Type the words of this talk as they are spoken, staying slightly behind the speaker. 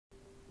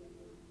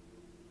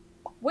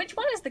Which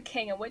one is the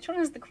king and which one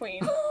is the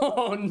queen?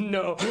 Oh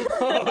no!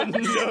 Oh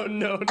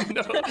no!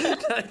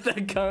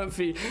 That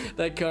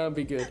can't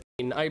be good.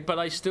 But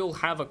I still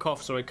have a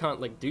cough, so I can't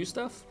like do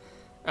stuff,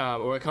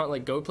 or I can't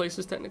like go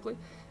places technically,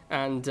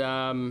 and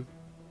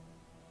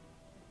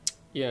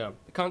yeah,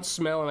 I can't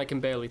smell and I can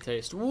barely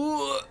taste.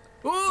 Whoa.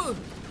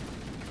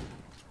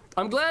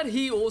 I'm glad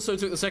he also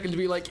took the second to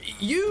be like,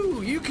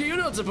 you're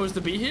not supposed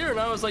to be here, and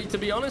I was like, to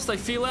be honest, I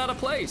feel out of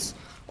place.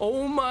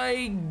 Oh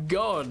my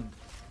god.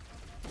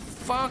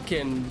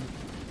 Fucking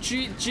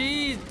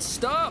gee,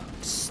 stop.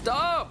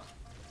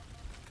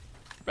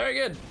 Very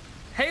good.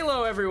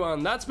 Halo,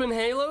 everyone. That's been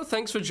Halo.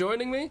 Thanks for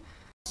joining me.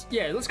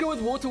 Yeah, let's go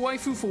with Water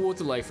Waifu for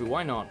Water Laifu.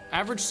 Why not?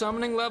 Average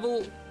summoning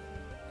level.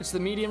 It's the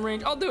medium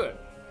range. I'll do it.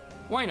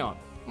 Why not?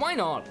 Why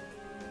not?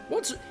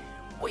 Well,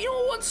 you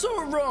know what's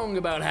so wrong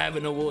about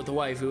having a Water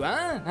Waifu,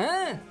 huh?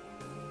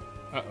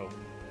 Uh-oh.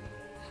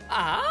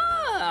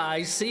 Ah,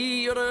 I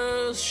see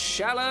you're a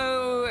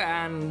shallow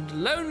and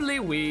lonely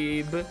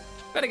weeb.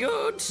 Very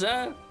good,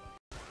 sir.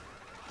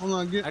 Hold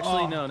on,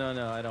 Actually, no,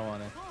 I don't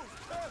want to.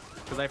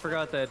 Because I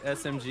forgot that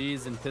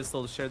SMGs and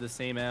pistols share the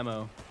same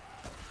ammo.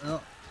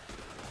 Oh.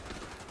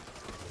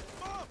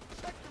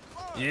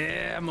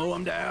 Yeah, mow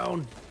him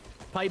down.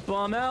 Pipe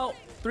bomb out.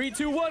 3,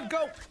 2, 1,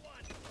 go.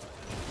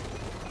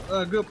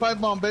 Good pipe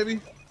bomb, baby.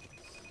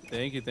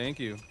 Thank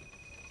you.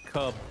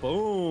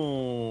 Kaboom.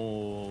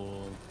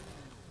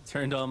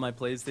 Turned on my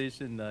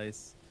PlayStation.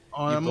 Nice.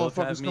 Oh, you that both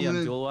have motherfucker's me. coming I'm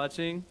in. dual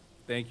watching.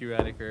 Thank you,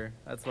 Radiker.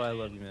 That's why I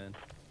love you, man.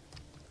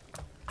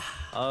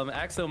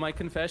 Axo, my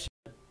confession.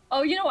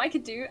 Oh, you know what I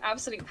could do?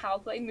 Absolute power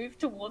play. Move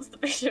towards the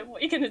bishop.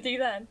 What are you gonna do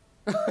then?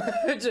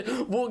 Just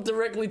walk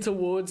directly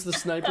towards the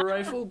sniper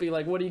rifle. Be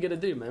like, what are you gonna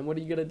do, man? What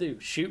are you gonna do?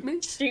 Shoot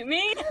me? Shoot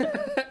me?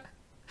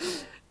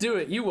 Do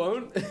it. You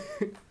won't.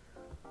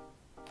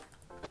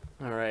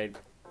 All right.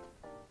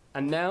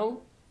 And now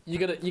you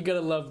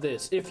gotta love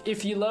this.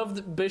 If you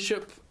loved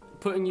Bishop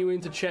putting you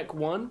into check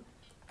 1,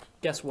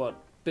 guess what?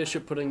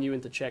 Bishop putting you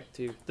into check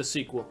 2, the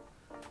sequel.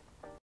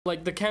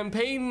 Like, the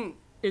campaign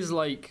is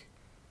like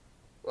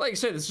I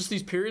said, there's just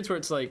these periods where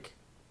it's like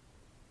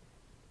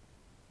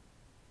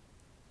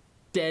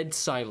dead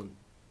silent.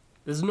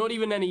 There's not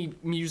even any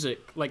music,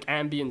 like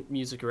ambient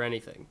music or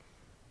anything.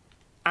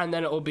 And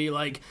then it'll be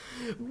like,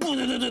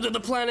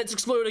 the planet's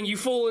exploding, you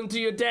fall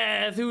into your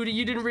death, you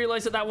didn't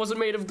realize that wasn't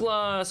made of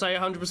glass, I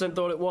 100%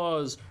 thought it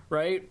was,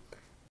 right?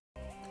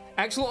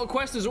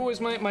 AxolotlQuestion is always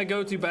my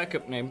go-to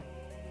backup name.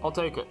 I'll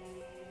take it.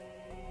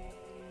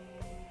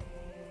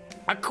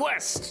 A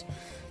quest!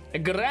 A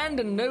grand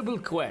and noble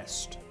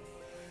quest.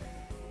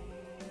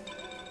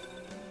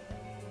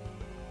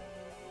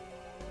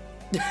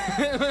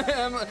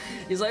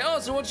 He's like, oh,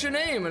 so what's your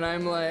name? And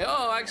I'm like,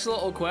 oh,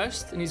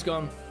 AxolotlQuestion. And he's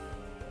gone.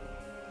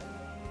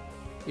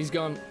 He's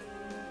gone.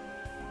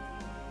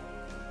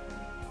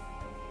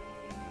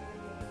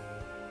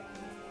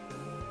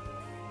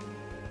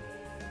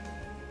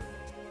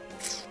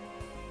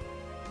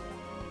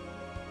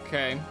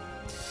 Okay.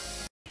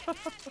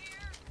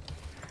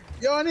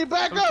 Yo, I need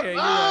backup! Okay, you're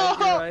oh!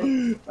 right. I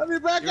need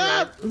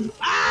backup! Right.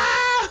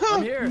 Ah!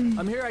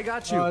 I'm here, I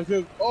got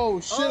you. Oh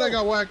shit, I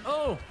got whacked.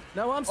 Oh,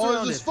 now I'm Oh,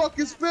 surrounded. it's this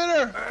fucking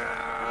spinner!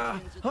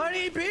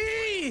 Honey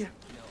bee!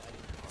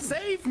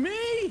 Save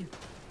me!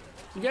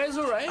 You guys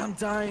alright? I'm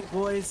dying,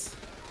 boys.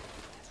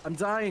 I'm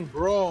dying.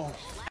 Bro.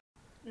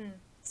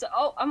 So,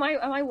 oh, am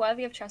I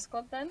worthy of chess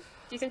club then?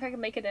 Do you think I can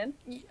make it in?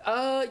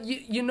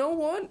 You know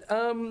what?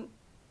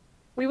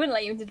 We wouldn't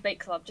let you into debate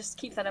club. Just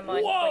keep that in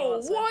mind. Whoa,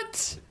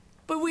 what?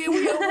 But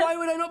why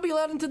would I not be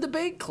allowed into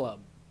debate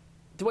club?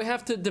 Do I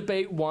have to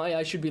debate why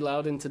I should be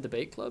allowed into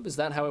debate club? Is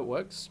that how it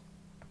works?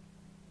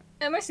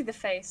 Mostly the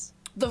face.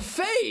 The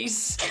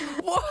face?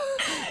 What?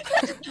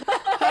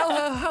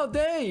 how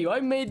dare you? I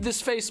made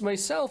this face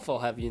myself, I'll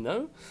have you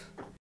know.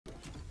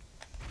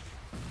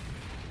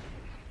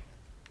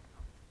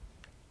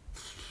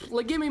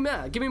 Like, give me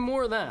that. Give me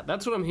more of that.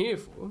 That's what I'm here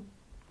for.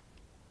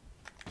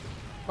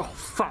 Oh,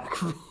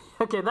 fuck.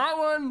 Okay, that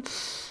one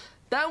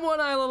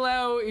I'll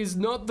allow is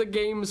not the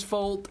game's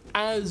fault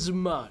as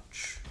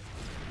much.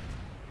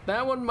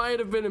 That one might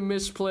have been a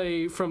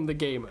misplay from the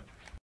gamer.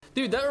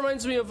 Dude, that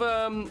reminds me of,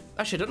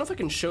 actually, I don't know if I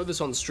can show this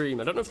on stream.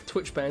 I don't know if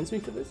Twitch bans me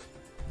for this.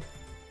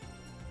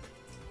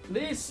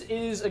 This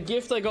is a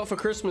gift I got for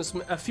Christmas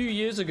a few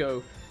years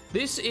ago.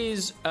 This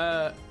is, if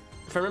I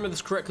remember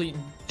this correctly,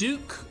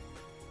 Duke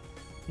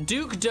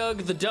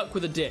Doug the duck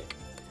with a dick.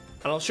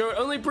 And I'll show it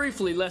only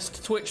briefly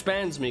lest Twitch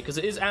bans me, because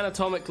it is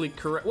anatomically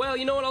correct. Well,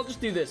 you know what, I'll just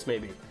do this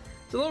maybe.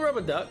 It's a little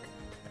rubber duck,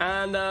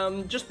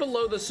 and just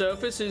below the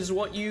surface is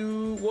what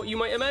you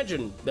might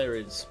imagine there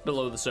is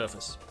below the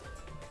surface.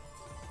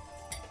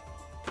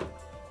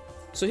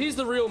 So he's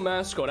the real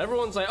mascot.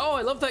 Everyone's like, oh,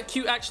 I love that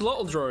cute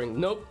axolotl drawing.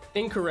 Nope,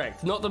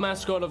 incorrect. Not the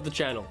mascot of the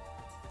channel.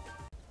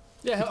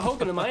 Yeah,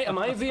 Hogan, am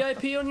I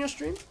VIP on your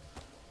stream?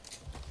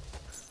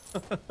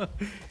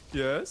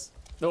 Yes.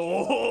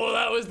 Oh,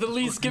 that was the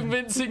least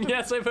convincing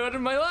yes I've heard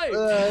in my life.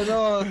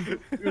 No,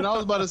 dude, I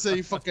was about to say,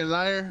 you fucking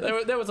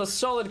liar. There was a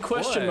solid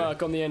question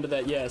mark on the end of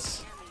that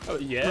yes. Oh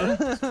yeah.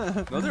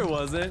 No, there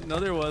wasn't. No,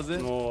 there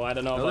wasn't. Oh, I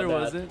don't know No, there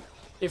about that. wasn't.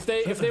 If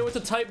they were to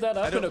type that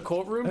up in a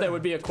courtroom, there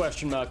would be a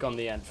question mark on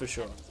the end for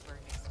sure.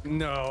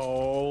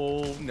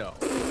 No, no.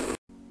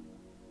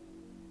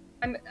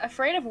 I'm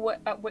afraid of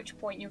at which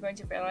point you're going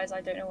to realize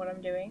I don't know what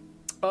I'm doing.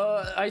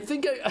 I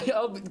think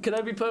can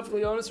I be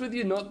perfectly honest with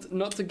you?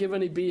 Not to give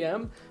any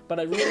BM, but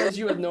I realized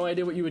you had no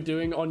idea what you were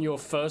doing on your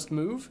first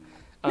move.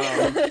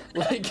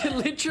 Like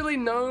literally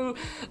no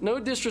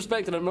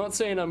disrespect, and I'm not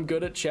saying I'm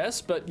good at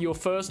chess, but your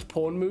first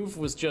pawn move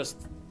was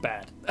just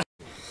bad.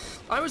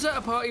 I was at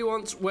a party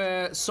once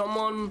where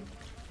someone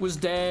was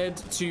dared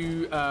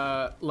to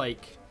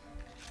like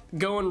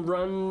go and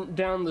run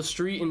down the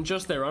street in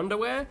just their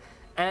underwear,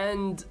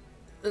 and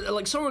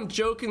like someone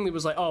jokingly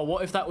was like, "Oh,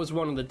 what if that was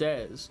one of the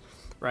dares?"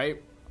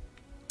 Right?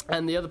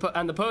 And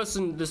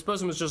this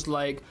person was just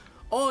like,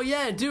 "Oh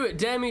yeah, do it,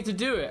 dare me to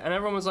do it." And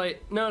everyone was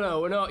like,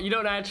 "No, we're not. You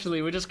don't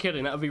actually. We're just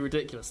kidding. That would be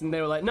ridiculous." And they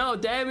were like, "No,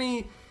 dare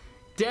me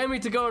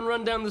to go and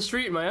run down the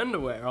street in my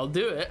underwear. I'll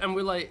do it." And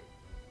we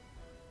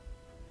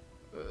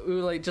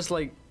were just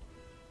like,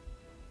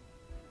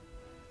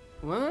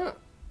 what?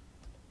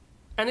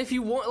 And if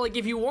you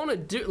want to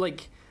do,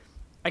 like,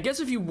 I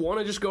guess if you want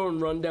to just go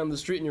and run down the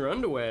street in your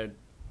underwear,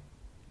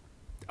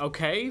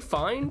 okay,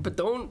 fine, but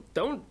don't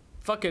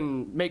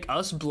fucking make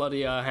us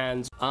bloody our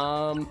hands.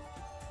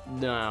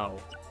 No.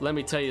 Let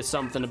me tell you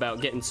something about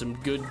getting some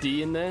good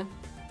D in there.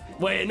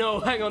 Wait,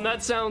 no, hang on,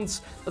 that's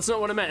not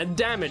what I meant.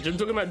 Damage, I'm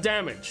talking about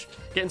damage.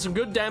 Getting some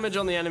good damage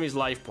on the enemy's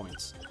life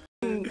points.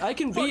 I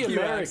can be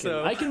American.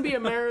 I can be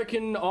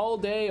American all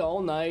day,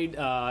 all night,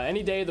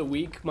 any day of the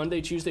week,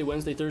 Monday, Tuesday,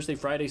 Wednesday, Thursday,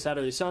 Friday,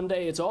 Saturday,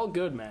 Sunday. It's all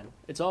good, man.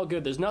 It's all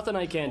good. There's nothing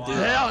I can't do.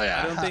 Hell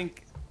yeah.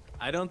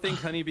 I don't think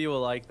Honeybee will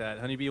like that.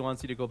 Honeybee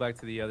wants you to go back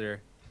to the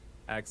other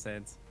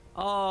accents.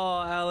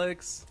 Oh,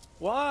 Alex,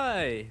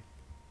 why?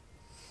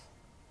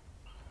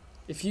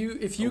 If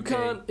you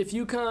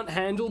can't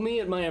handle me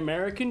at my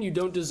American, you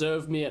don't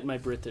deserve me at my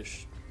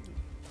British.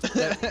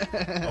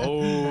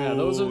 Oh, yeah,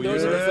 those are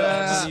the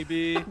facts.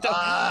 Honeybee.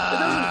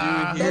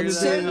 Dile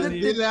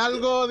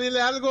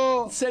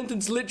algo.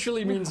 Sentence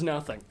literally means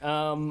nothing.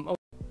 Oh,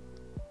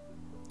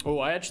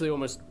 I actually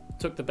almost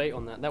took the bait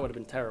on that. That would have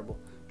been terrible.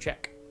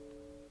 Check.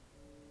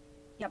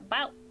 Yeah,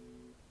 about.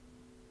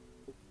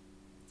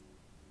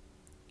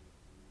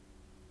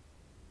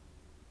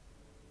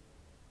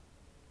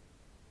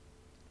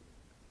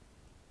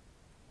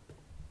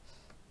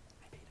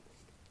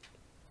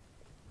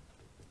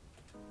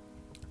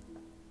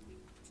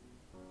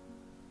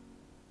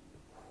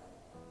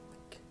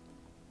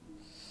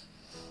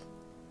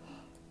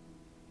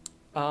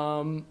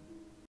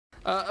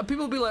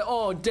 People will be like,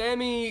 "Oh, dare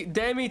me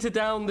to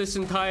down this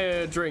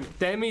entire drink.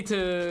 Dare me.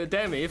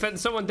 If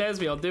someone dares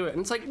me, I'll do it."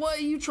 And it's like, what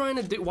are you trying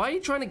to do? Why are you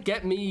trying to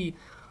get me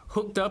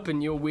hooked up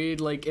in your weird,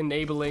 like,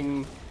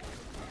 enabling,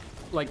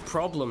 like,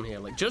 problem here?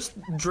 Like, just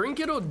drink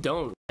it or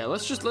don't. Yeah,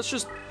 let's just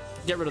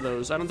get rid of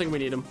those. I don't think we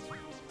need them.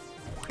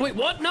 Wait,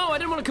 what? No, I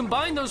didn't want to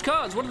combine those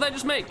cards. What did I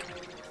just make?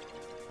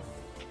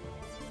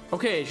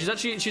 Okay,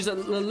 she's a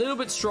little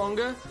bit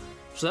stronger.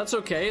 So that's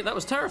okay. That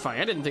was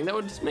terrifying. I didn't think that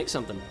would make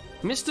something.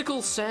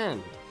 Mystical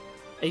sand.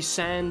 A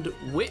sand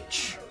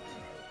witch.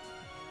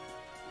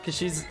 Because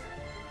she's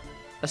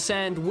a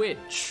sand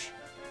witch.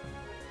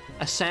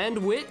 A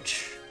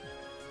sandwich?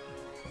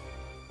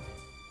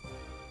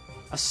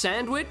 A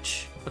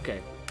sandwich?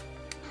 Okay.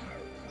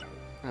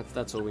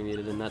 That's all we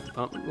needed in that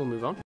department. We'll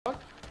move on.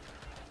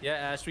 Yeah,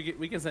 Ash,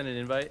 we can send an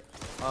invite.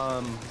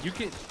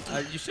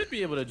 You should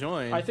be able to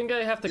join. I think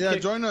I have to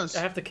join us. I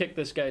have to kick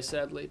this guy,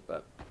 sadly,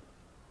 but...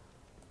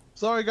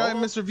 Sorry, guy,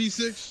 Mr.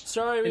 V6.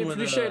 Sorry, we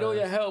appreciate all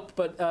your help,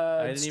 but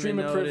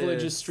streamer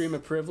privilege is streamer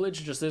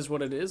privilege. It just is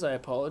what it is. I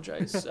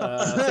apologize.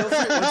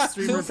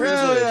 Feel free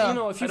to, you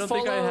know, if you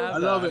follow, I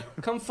love it.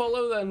 Come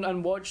follow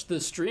and watch the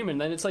stream, and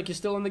then it's like you're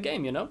still in the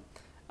game, you know?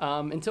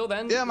 Until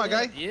then. Yeah, my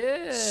guy.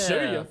 Yeah. See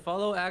ya.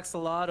 Follow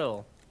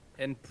Axolotl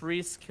and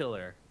Priest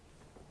Killer.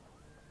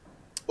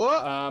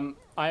 What?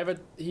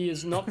 He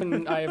has not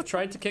been. I have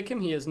tried to kick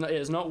him. It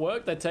has not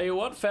worked. I tell you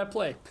what, fair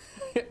play.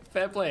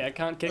 Fair play. I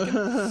can't kick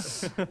him.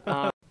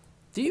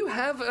 Do you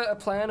have a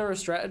plan or a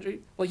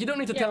strategy? Like, you don't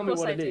need to tell me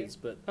what it is,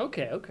 but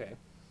okay.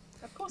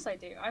 Of course I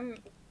do. I'm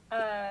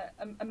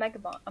a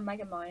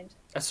mega mind.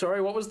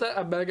 Sorry, what was that?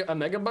 A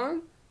mega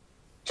bang?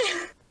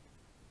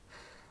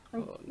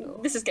 Oh no.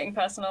 This is getting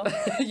personal.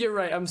 You're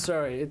right. I'm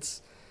sorry.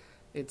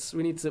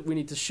 We need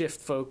to shift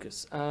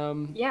focus.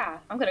 Yeah,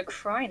 I'm gonna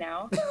cry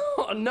now.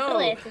 Oh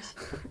no.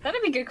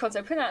 That'd be a good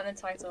concept. Put that in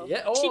the title.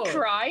 Yeah. She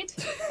cried.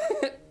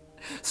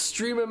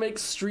 Streamer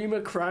makes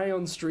streamer cry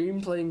on stream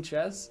playing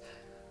chess.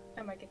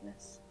 Oh my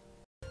goodness.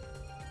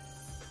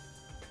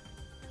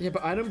 Yeah,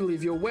 but I don't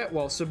believe you're wet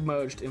while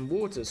submerged in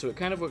water, so it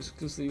kind of works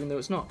exclusively even though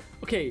it's not.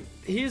 Okay,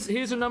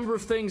 here's a number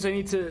of things I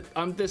need to...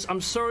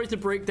 I'm sorry to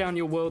break down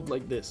your world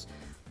like this.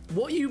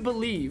 What you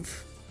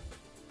believe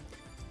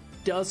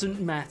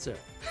doesn't matter.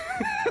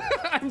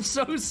 I'm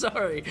so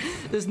sorry.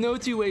 There's no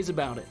two ways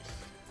about it.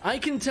 I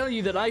can tell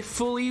you that I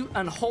fully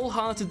and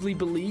wholeheartedly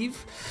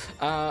believe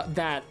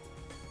that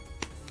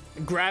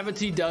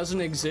gravity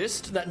doesn't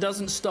exist, that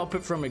doesn't stop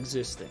it from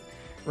existing,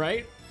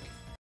 right?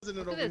 Isn't it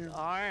Look over at his here?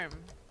 arm.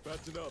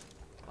 That's it up.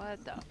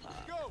 What the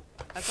fuck?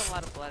 That's a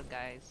lot of blood,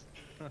 guys.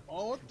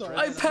 Oh, what the?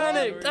 I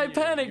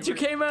panicked, you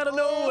came out of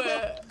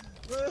nowhere.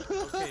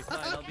 Okay, fine,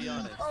 I'll be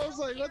honest. I was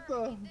like, what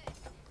the?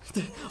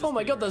 Oh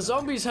my god, the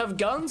zombies have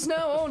guns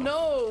now? Oh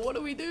no, what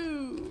do we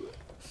do?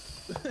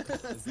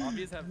 The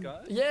zombies have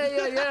guns?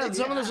 Yeah.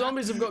 Some of the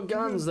zombies have got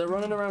guns. They're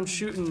running around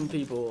shooting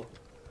people.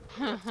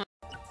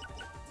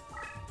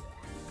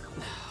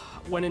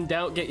 When in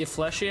doubt, get your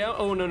fleshy out.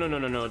 Oh no.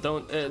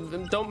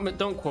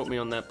 Don't quote me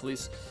on that,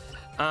 please.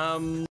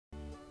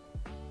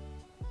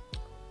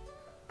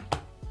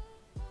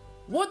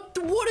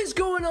 What is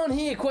going on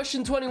here?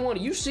 Question 21. Are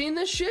you seeing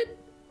this shit?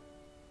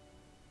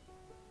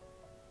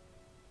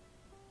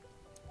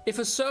 If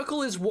a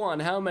circle is 1,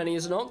 how many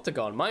is an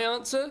octagon? My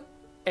answer,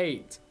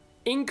 8.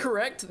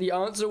 Incorrect. The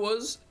answer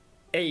was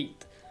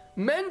 8.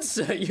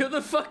 Mensa, you're the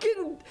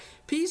fucking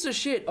piece of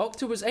shit.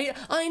 Octa was 8.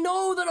 I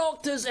know that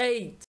Octa's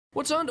 8.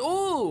 What's on?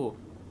 Ooh.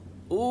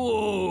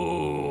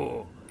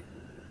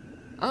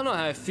 I don't know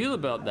how I feel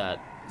about that.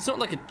 It's not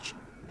like a...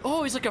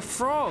 Oh, he's like a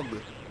frog.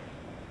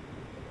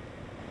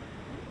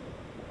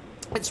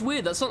 It's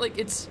weird. That's not like...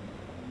 It's...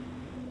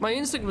 My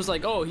instinct was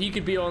like, oh, he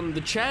could be on the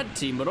Chad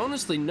team, but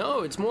honestly, no.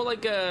 It's more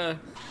like a...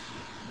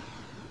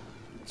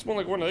 It's more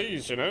like one of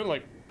these, you know?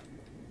 Like...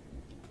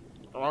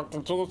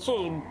 Welcome to the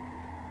team.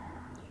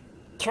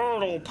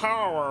 Turtle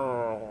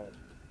power.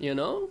 You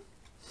know?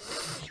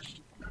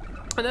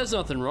 And there's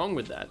nothing wrong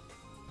with that.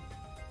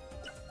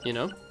 You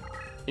know?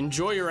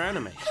 Enjoy your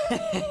anime.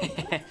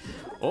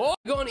 Oh,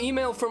 I got an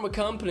email from a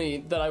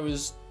company that I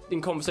was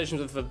in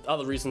conversations with for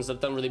other reasons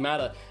that don't really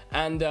matter.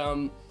 And,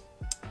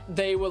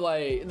 they were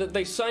like,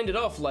 they signed it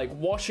off like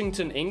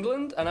Washington,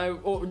 England, and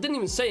or it didn't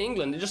even say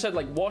England, it just said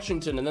like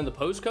Washington and then the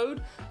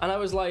postcode, and I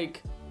was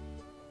like,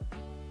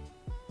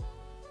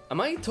 am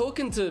I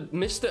talking to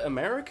Mr.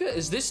 America?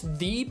 Is this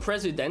the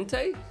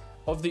Presidente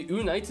of the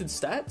Oonited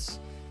stats?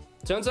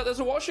 Turns out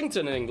there's a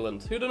Washington in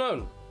England, who'd have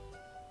known?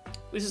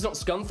 This is not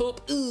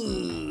Scunthorpe.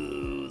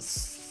 Ooh,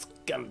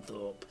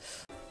 Scunthorpe.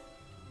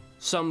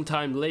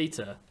 Sometime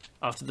later,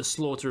 after the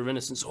slaughter of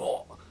innocents,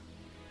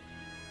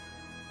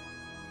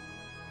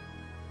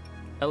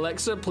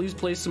 Alexa, please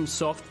play some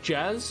soft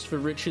jazz for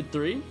Richard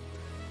 3.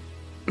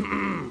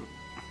 Hang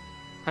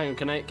on,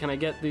 can I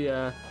get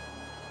the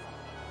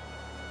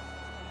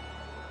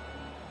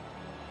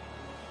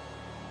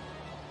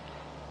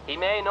He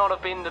may not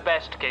have been the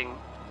best king.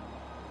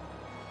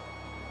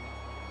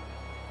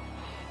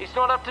 It's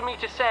not up to me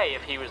to say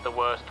if he was the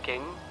worst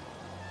king,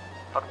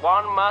 but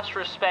one must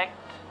respect,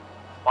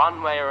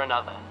 one way or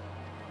another,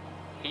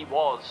 he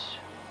was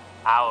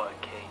our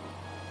king.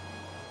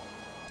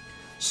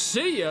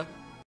 See ya!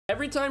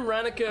 Every time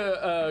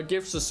Ranica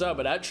gifts a sub,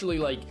 it actually,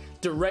 like,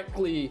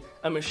 directly,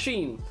 a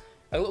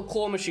little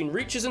claw machine,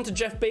 reaches into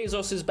Jeff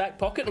Bezos' back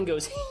pocket and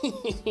goes,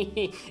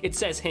 it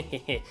says,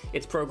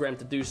 it's programmed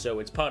to do so,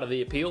 it's part of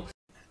the appeal.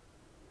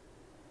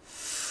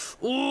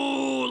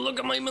 Ooh, look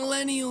at my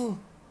millennial!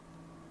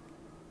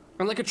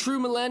 And like a true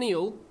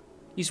millennial,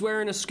 he's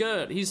wearing a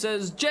skirt. He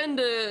says,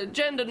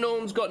 gender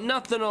norms got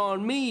nothing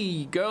on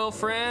me,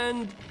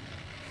 girlfriend.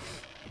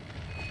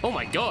 Oh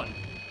my god.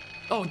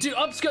 Oh, dude,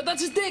 upskirt,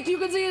 that's his dick! You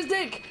can see his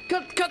dick!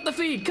 Cut the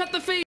feed!